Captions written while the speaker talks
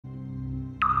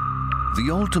The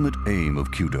ultimate aim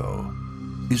of Kyudo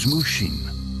is Mushin,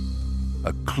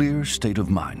 a clear state of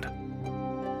mind.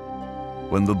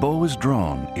 When the bow is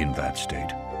drawn in that state,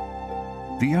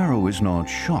 the arrow is not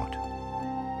shot.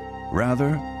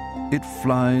 Rather, it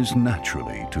flies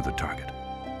naturally to the target.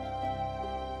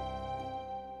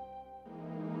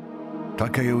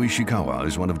 Takeo Ishikawa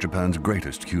is one of Japan's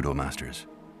greatest Kyudo masters.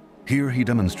 Here he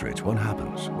demonstrates what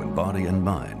happens when body and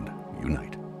mind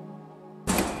unite.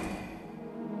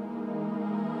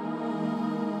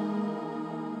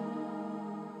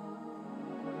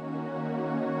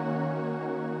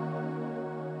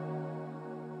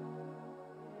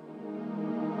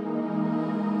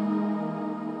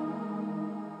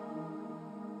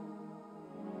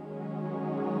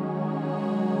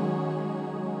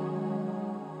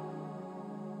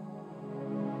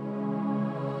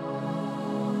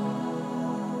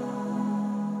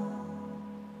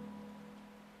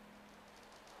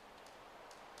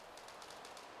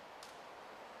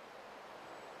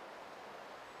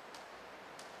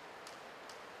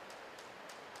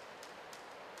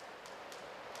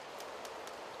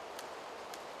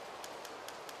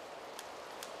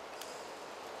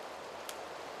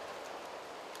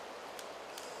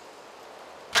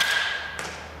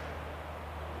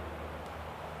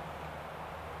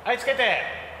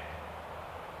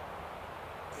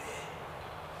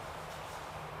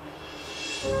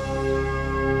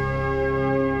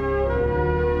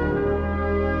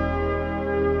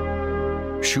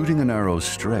 Shooting an arrow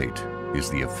straight is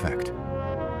the effect.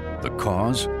 The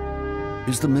cause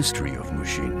is the mystery of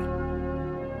Mushin.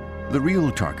 The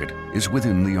real target is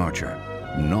within the archer,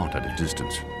 not at a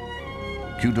distance.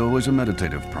 Kyudo is a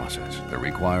meditative process that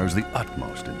requires the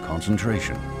utmost in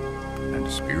concentration and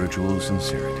spiritual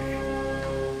sincerity.